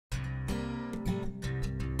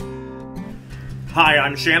Hi,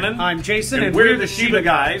 I'm Shannon. I'm Jason, and we're the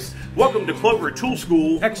Shibaguyz. Welcome to Clover Tool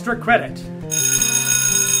School. Extra credit.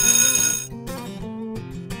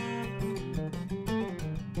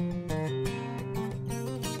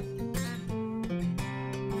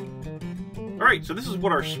 Alright, so this is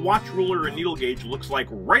what our swatch ruler and needle gauge looks like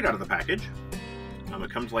right out of the package. It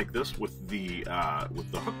comes like this with the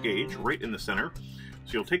hook gauge right in the center.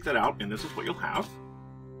 So you'll take that out, and this is what you'll have.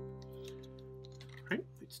 Right,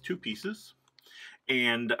 it's two pieces.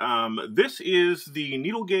 And this is the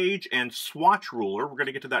needle gauge and swatch ruler. We're going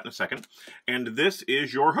to get to that in a second. And this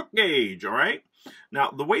is your hook gauge, all right? Now,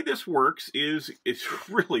 the way this works is it's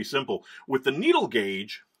really simple. With the needle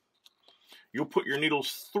gauge, you'll put your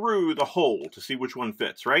needles through the hole to see which one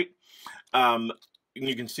fits, right?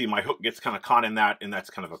 You can see my hook gets kind of caught in that, and that's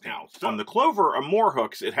kind of a pain. So on the Clover or more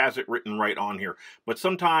hooks, it has it written right on here. But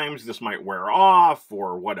sometimes this might wear off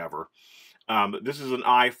or whatever. This is an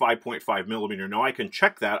I 5.5 millimeter. Now I can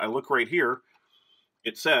check that. I look right here.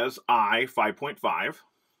 It says I 5.5.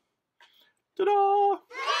 Ta-da!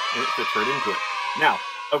 And it fits right into it. Now,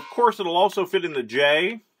 of course, it'll also fit in the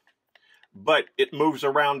J, but it moves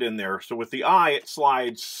around in there. So with the I, it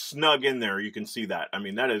slides snug in there. You can see that. I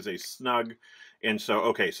mean, that is a snug. And so,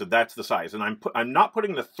 okay, so that's the size. And I'm not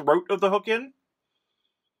putting the throat of the hook in.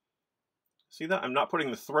 See that? I'm not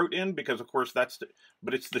putting the throat in because, of course,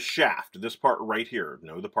 but it's the shaft, this part right here.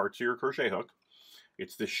 Know the parts of your crochet hook.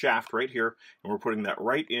 It's the shaft right here, and we're putting that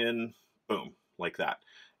right in, boom, like that.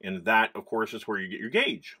 And that, of course, is where you get your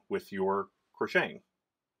gauge with your crocheting.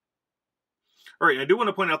 All right, I do want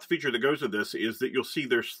to point out the feature that goes with this is that you'll see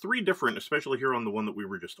there's three different, especially here on the one that we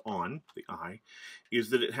were just on, the I, is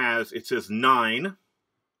that it says 9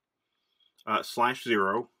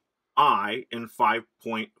 /0, I, and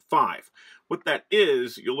 5.5. What that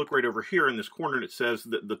is, you'll look right over here in this corner, and it says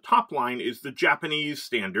that the top line is the Japanese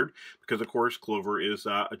standard, because, of course, Clover is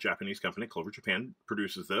a Japanese company. Clover Japan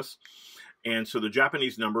produces this. And so the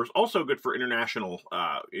Japanese number is also good for international.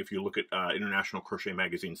 If you look at international crochet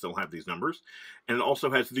magazines, they'll have these numbers. And it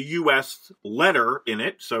also has the U.S. letter in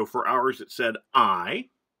it. So for ours, it said I.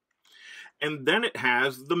 And then it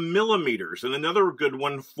has the millimeters. And another good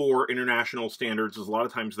one for international standards is a lot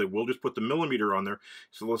of times they will just put the millimeter on there.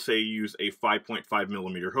 So let's say you use a 5.5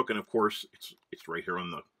 millimeter hook. And of course, it's right here on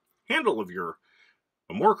the handle of your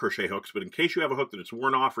more crochet hooks. But in case you have a hook that it's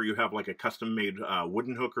worn off, or you have like a custom-made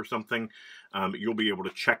wooden hook or something, you'll be able to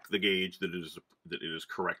check the gauge that it is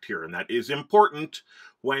correct here. And that is important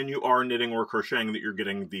when you are knitting or crocheting, that you're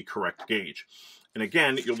getting the correct gauge. And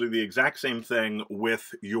again, you'll do the exact same thing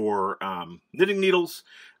with your knitting needles.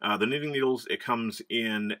 The knitting needles, it comes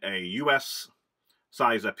in a US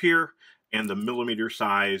size up here and the millimeter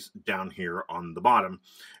size down here on the bottom.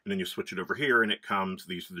 And then you switch it over here and it comes,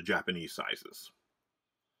 these are the Japanese sizes.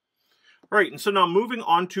 All right, and so now moving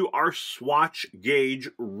on to our swatch gauge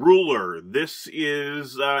ruler. This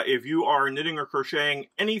is, if you are knitting or crocheting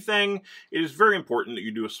anything, it is very important that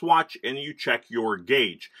you do a swatch and you check your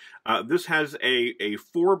gauge. This has a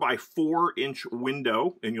 4 by 4 inch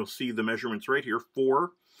window, and you'll see the measurements right here,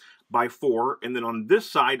 4 by 4. And then on this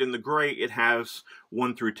side in the gray, it has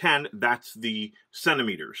 1 through 10. That's the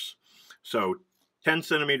centimeters. So 10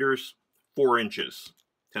 centimeters, 4 inches,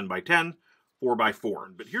 10 by 10. 4 by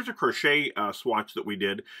 4. But here's a crochet swatch that we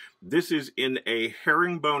did. This is in a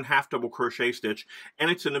herringbone half double crochet stitch,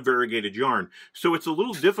 and it's in a variegated yarn. So it's a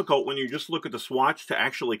little difficult when you just look at the swatch to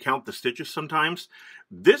actually count the stitches sometimes.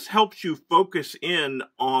 This helps you focus in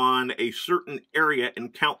on a certain area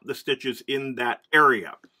and count the stitches in that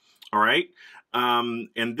area. All right?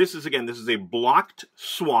 And this is, again, this is a blocked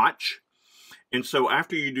swatch. And so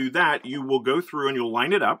after you do that, you will go through and you'll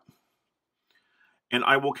line it up. And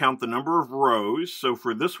I will count the number of rows. So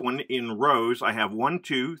for this one in rows, I have 1,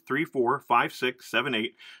 2, 3, 4, 5, 6, 7,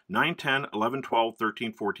 8, 9, 10, 11, 12,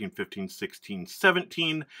 13, 14, 15, 16,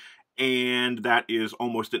 17. And that is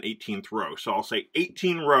almost an 18th row. So I'll say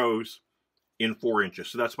 18 rows in 4 inches.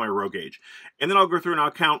 So that's my row gauge. And then I'll go through and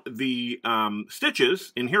I'll count the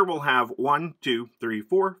stitches. And here we'll have 1, 2, 3,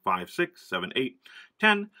 4, 5, 6, 7, 8,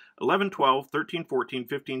 10, 11, 12, 13, 14,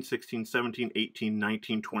 15, 16, 17, 18,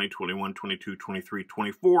 19, 20, 21, 22, 23,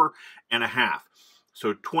 24 and a half.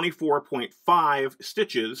 So 24.5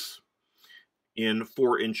 stitches in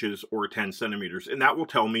 4 inches or 10 centimeters. And that will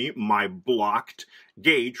tell me my blocked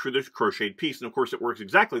gauge for this crocheted piece. And of course, it works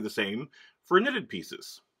exactly the same for knitted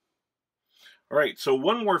pieces. All right, so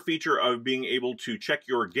one more feature of being able to check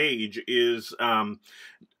your gauge is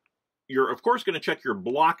you're, of course, going to check your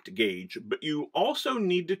blocked gauge, but you also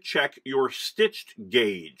need to check your stitched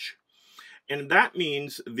gauge. And that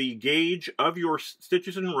means the gauge of your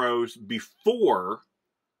stitches and rows before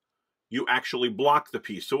you actually block the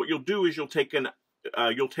piece. So what you'll do is you'll take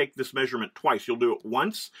this measurement twice. You'll do it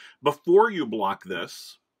once before you block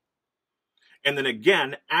this, and then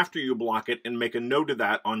again after you block it, and make a note of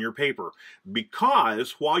that on your paper.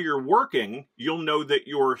 Because while you're working, you'll know that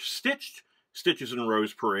your stitched stitches in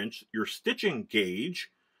rows per inch, your stitching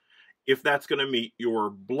gauge, if that's going to meet your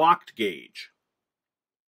blocked gauge.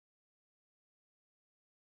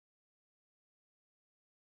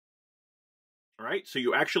 All right, so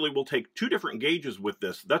you actually will take two different gauges with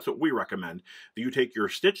this. That's what we recommend. That you take your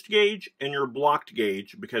stitched gauge and your blocked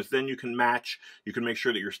gauge, because then you can match, you can make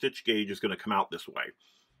sure that your stitch gauge is going to come out this way.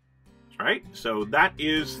 All right, so that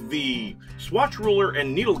is the swatch ruler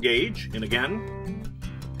and needle gauge, and again,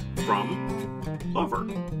 from Clover.